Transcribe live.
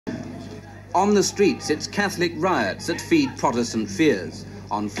On the streets, it's Catholic riots that feed Protestant fears.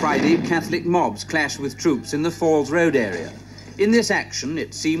 On Friday, Catholic mobs clash with troops in the Falls Road area. In this action,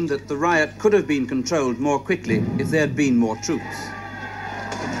 it seemed that the riot could have been controlled more quickly if there had been more troops.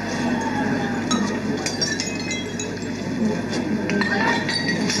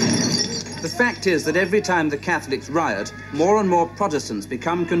 The fact is that every time the Catholics riot, more and more Protestants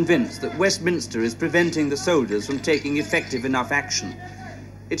become convinced that Westminster is preventing the soldiers from taking effective enough action.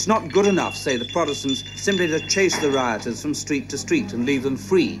 It's not good enough, say the Protestants, simply to chase the rioters from street to street and leave them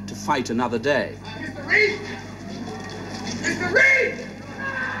free to fight another day. Mr. Reed! Mr. Reed!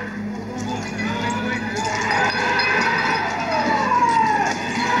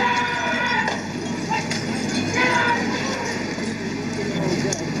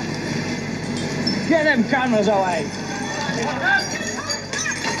 Get them cameras away!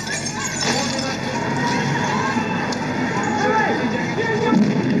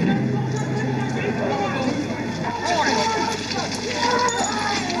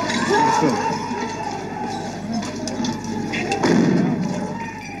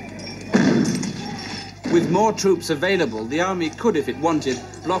 With more troops available, the army could, if it wanted,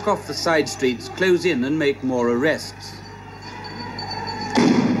 block off the side streets, close in and make more arrests.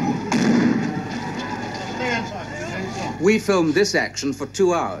 We filmed this action for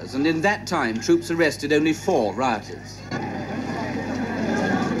 2 hours, and in that time, troops arrested only 4 rioters.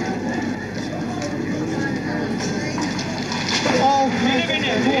 Oh,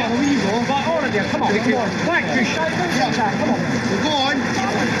 all of you, come on, Frank, you shake them, come on. Go on.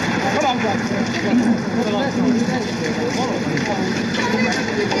 Come on,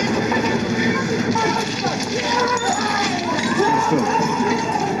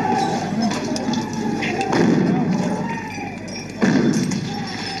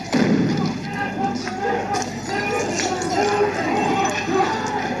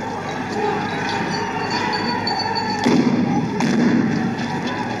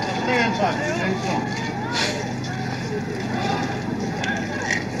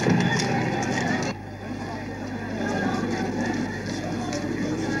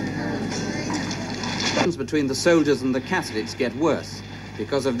 Between the soldiers and the Catholics get worse.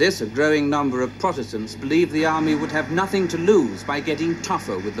 Because of this, a growing number of Protestants believe the army would have nothing to lose by getting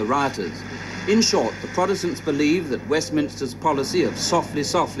tougher with the rioters. In short, the Protestants believe that Westminster's policy of softly,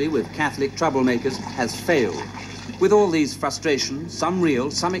 softly with Catholic troublemakers has failed. With all these frustrations, some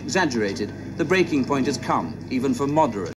real, some exaggerated, the breaking point has come, even for moderate